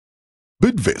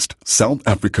Bidvest South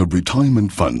Africa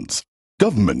Retirement Funds.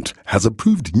 Government has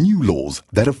approved new laws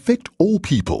that affect all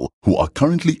people who are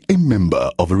currently a member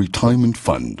of a retirement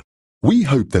fund. We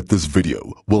hope that this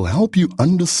video will help you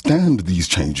understand these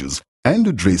changes and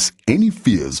address any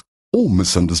fears or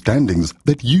misunderstandings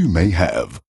that you may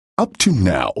have. Up to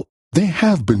now, there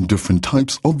have been different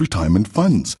types of retirement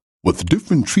funds with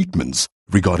different treatments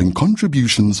regarding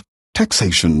contributions,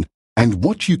 taxation, and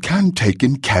what you can take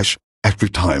in cash at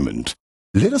retirement.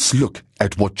 Let us look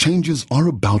at what changes are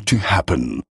about to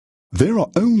happen. There are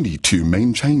only two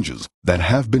main changes that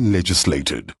have been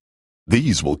legislated.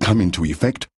 These will come into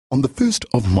effect on the 1st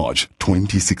of March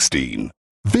 2016.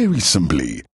 Very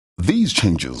simply, these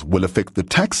changes will affect the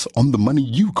tax on the money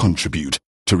you contribute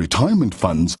to retirement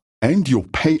funds and your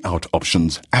payout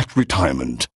options at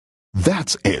retirement.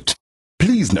 That's it.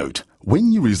 Please note,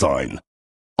 when you resign,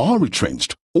 are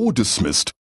retrenched or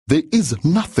dismissed, there is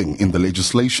nothing in the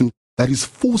legislation that is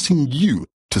forcing you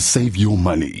to save your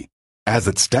money. As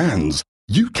it stands,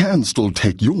 you can still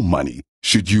take your money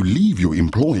should you leave your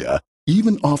employer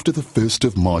even after the 1st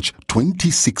of March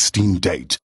 2016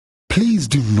 date. Please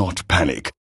do not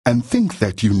panic and think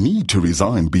that you need to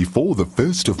resign before the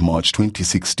 1st of March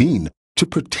 2016 to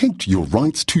protect your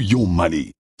rights to your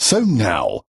money. So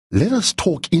now, let us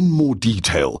talk in more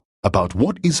detail about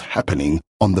what is happening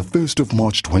on the 1st of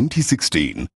March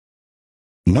 2016.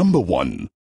 Number 1.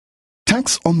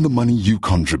 Tax on the money you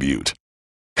contribute.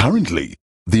 Currently,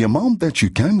 the amount that you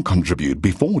can contribute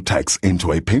before tax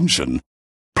into a pension,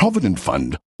 provident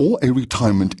fund, or a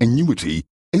retirement annuity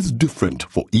is different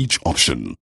for each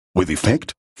option. With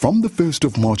effect from the 1st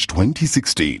of March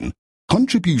 2016,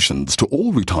 contributions to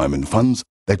all retirement funds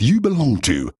that you belong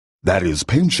to, that is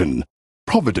pension,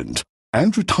 provident,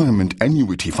 and retirement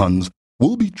annuity funds,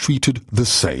 will be treated the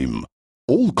same.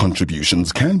 All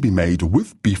contributions can be made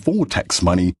with before tax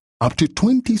money up to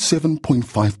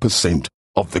 27.5%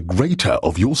 of the greater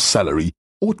of your salary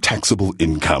or taxable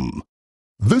income.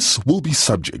 This will be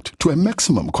subject to a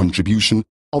maximum contribution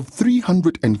of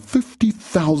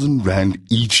 350,000 Rand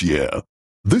each year.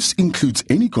 This includes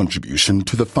any contribution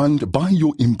to the fund by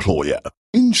your employer.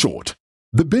 In short,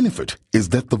 the benefit is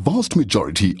that the vast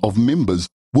majority of members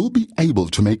will be able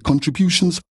to make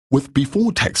contributions with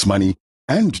before tax money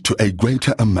and to a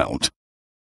greater amount.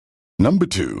 Number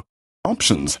 2.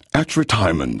 Options at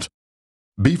retirement.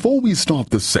 Before we start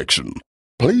this section,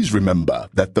 please remember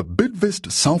that the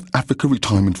Bidvest South Africa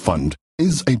Retirement Fund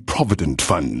is a provident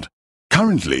fund.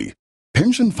 Currently,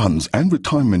 pension funds and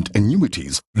retirement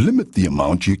annuities limit the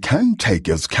amount you can take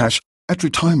as cash at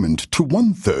retirement to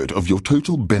 1/3 of your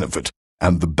total benefit,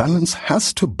 and the balance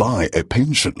has to buy a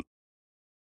pension.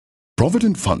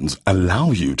 Provident funds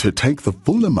allow you to take the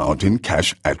full amount in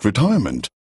cash at retirement.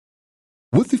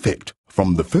 With effect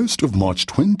from the 1st of March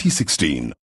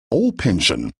 2016, all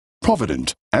pension,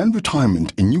 provident, and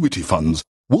retirement annuity funds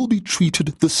will be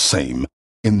treated the same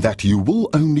in that you will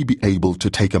only be able to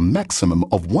take a maximum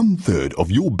of 1/3 of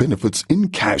your benefits in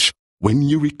cash when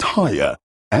you retire,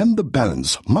 and the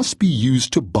balance must be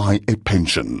used to buy a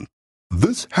pension.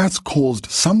 This has caused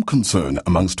some concern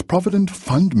amongst provident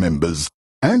fund members,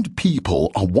 and people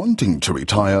are wanting to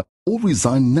retire or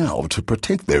resign now to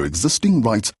protect their existing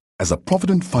rights as a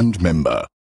provident fund member.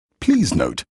 Please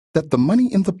note that the money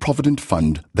in the provident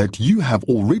fund that you have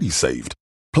already saved,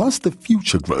 plus the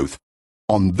future growth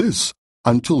on this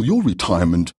until your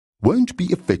retirement, won't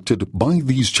be affected by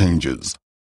these changes.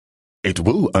 It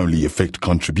will only affect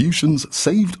contributions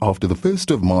saved after the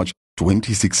 1st of March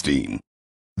 2016.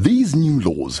 These new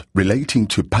laws relating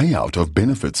to payout of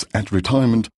benefits at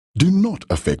retirement do not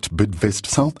affect Bidvest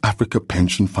South Africa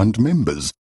Pension Fund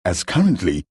members, as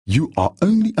currently you are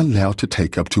only allowed to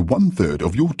take up to 1/3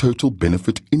 of your total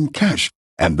benefit in cash,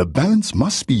 and the balance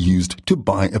must be used to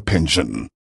buy a pension.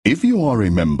 If you are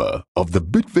a member of the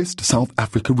Bidvest South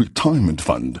Africa Retirement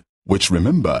Fund, which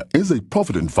remember is a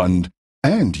provident fund,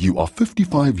 and you are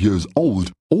 55 years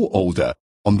old or older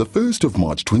on the 1st of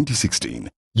March 2016,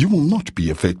 you will not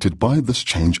be affected by this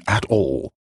change at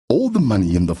all. All the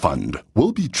money in the fund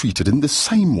will be treated in the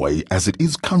same way as it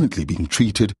is currently being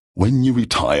treated when you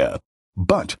retire.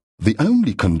 But the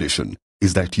only condition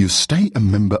is that you stay a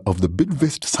member of the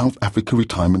Bidvest South Africa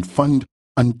Retirement Fund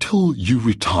until you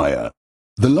retire.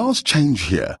 The last change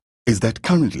here is that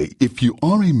currently if you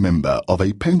are a member of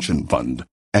a pension fund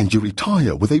and you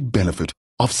retire with a benefit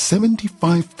of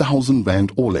 75,000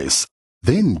 Rand or less,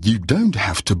 then you don't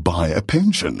have to buy a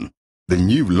pension. The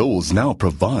new laws now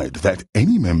provide that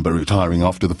any member retiring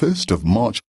after the 1st of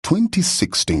March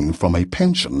 2016 from a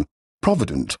pension,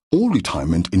 provident, or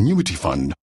retirement annuity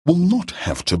fund will not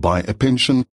have to buy a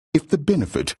pension if the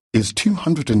benefit is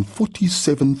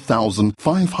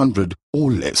 247,500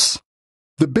 or less.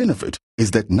 The benefit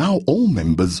is that now all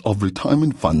members of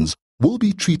retirement funds will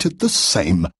be treated the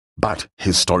same, but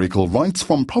historical rights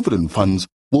from provident funds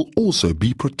will also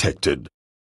be protected.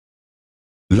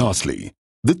 Lastly,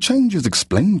 the changes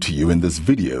explained to you in this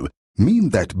video mean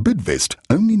that Bidvest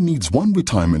only needs one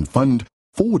retirement fund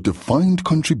for defined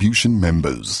contribution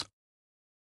members.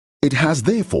 It has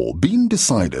therefore been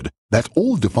decided that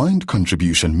all defined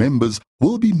contribution members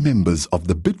will be members of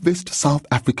the Bidvest South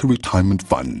Africa Retirement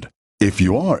Fund. If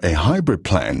you are a hybrid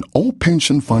plan or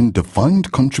pension fund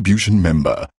defined contribution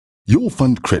member, your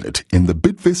fund credit in the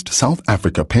Bidvest South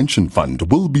Africa Pension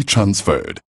Fund will be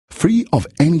transferred, free of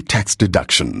any tax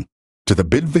deduction, to the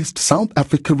Bidvest South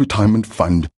Africa Retirement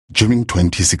Fund during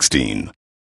 2016.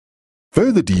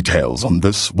 Further details on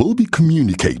this will be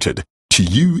communicated to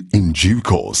you in due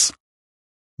course.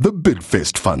 The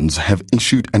Bidvest funds have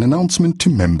issued an announcement to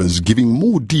members giving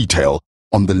more detail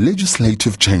on the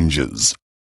legislative changes.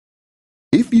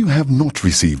 If you have not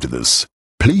received this,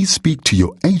 please speak to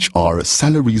your HR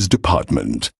Salaries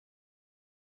Department.